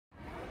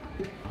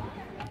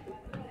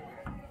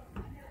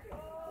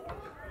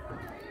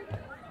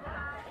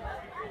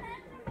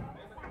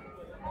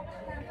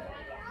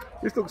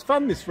This looks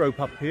fun, this rope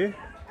up here.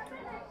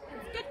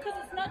 It's good because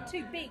it's not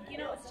too big, you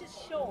know, it's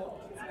just short.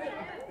 It's good.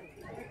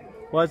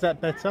 Why is that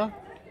better?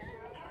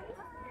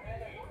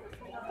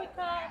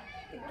 Quicker,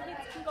 the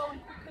kids can go in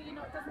quicker, you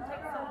know, it doesn't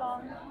take so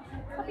long.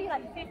 Probably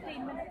like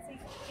 15 minutes each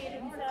kid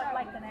instead of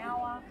like an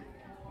hour.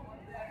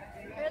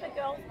 Where are the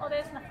girls? Oh,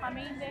 there's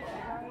Nahameen, there she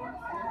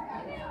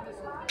goes.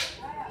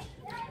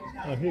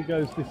 Oh, here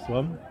goes this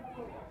one.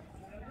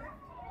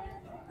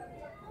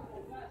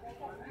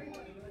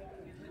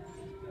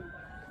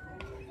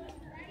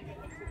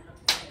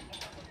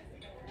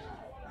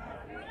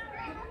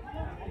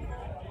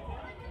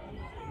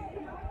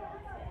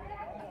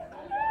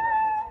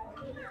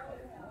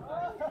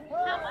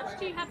 How much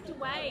do you have to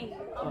weigh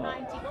on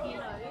 90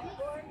 kilos?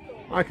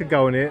 I could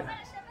go on it.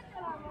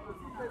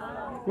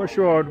 Not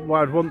sure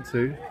why I'd want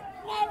to. No,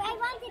 I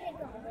wanted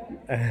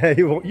to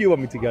go. You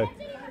want me to go?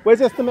 Where's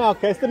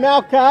Estamalca?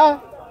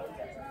 Estamalca!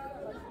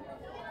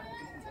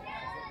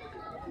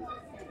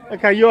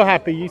 Okay, you're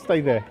happy. You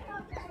stay there.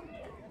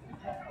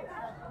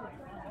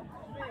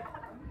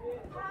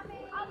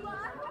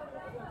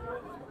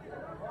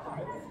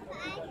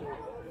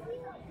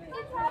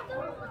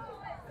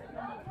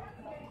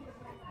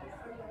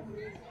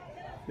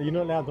 You're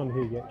not allowed on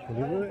here yet,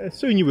 actually.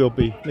 Soon you will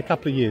be, in a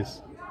couple of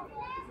years.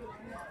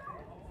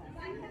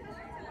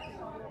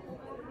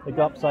 They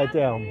go upside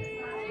down. One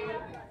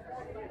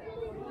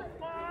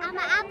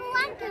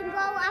can go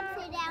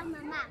upside down,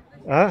 Mama.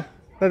 Huh?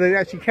 No, they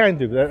actually can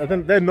do.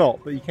 They're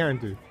not, but you can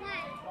do.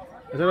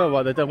 I don't know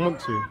why they don't want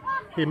to.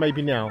 Here,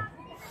 maybe now.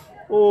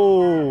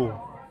 Oh!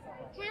 How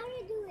do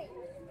you do it?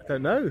 I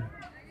don't know. It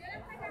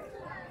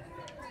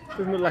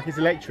doesn't look like it's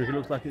electric. It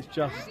looks like it's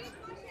just...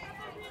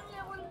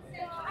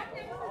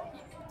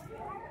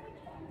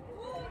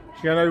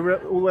 She going all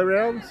the way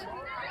around?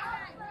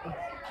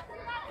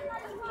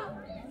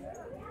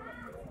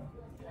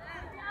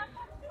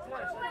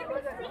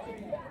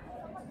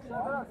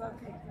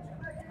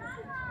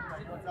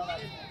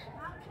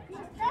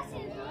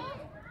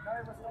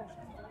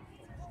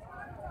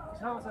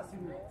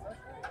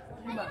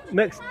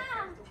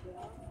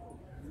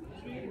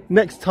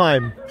 Next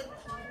time.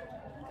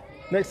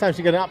 Next time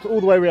she's going up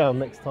all the way around.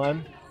 Next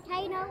time.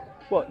 How you know?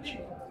 Watch.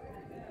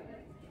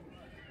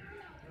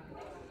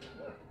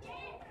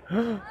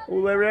 All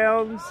the way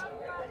around.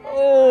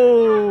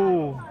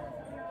 Oh!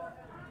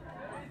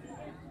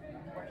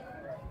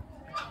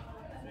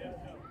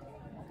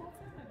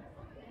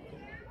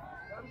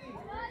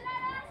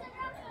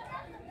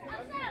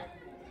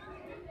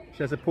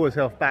 She has to pull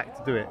herself back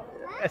to do it.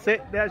 That's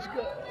it. Now she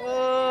got.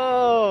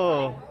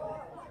 Oh!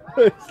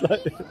 It's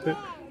like,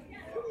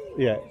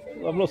 yeah.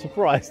 I'm not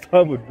surprised.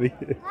 I would be.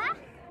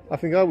 I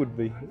think I would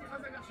be.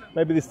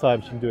 Maybe this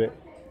time she can do it.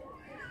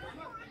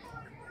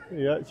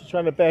 Yeah, she's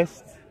trying her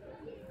best.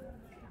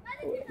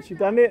 Has she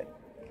done it?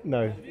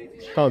 No,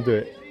 she can't do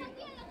it.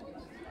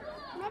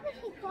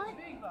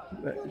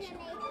 Maybe she could.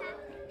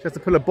 She has to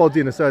pull her body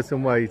in a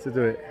certain way to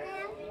do it.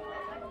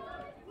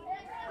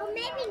 Or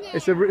maybe not.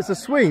 It's a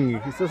swing.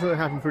 It doesn't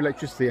happen through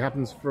electricity. It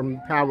happens from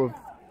power of...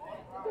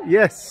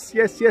 Yes,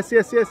 yes, yes,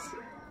 yes, yes.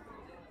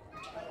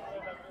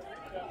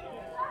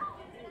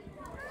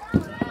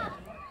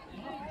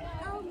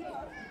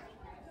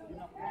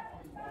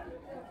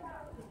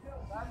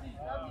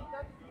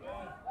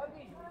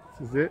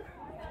 This is it.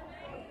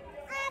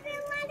 I don't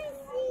want to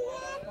see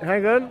it.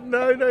 Hang on.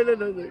 No, no, no,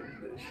 no, no. I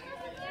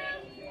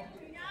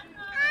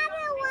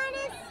don't want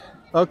to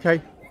see Okay.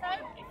 So, if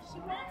she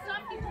wants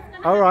something, she's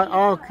gonna All right.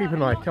 I'll keep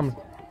an eye. Come on.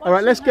 All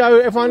right. Let's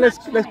go. Everyone, let's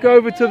go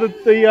over to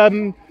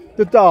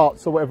the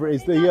darts or whatever it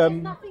is. nothing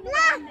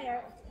around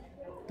there.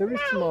 There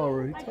is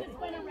tomorrow. I just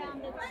went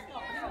around the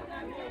stop.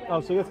 Oh,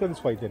 so let's go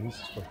this way then. This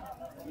is fine.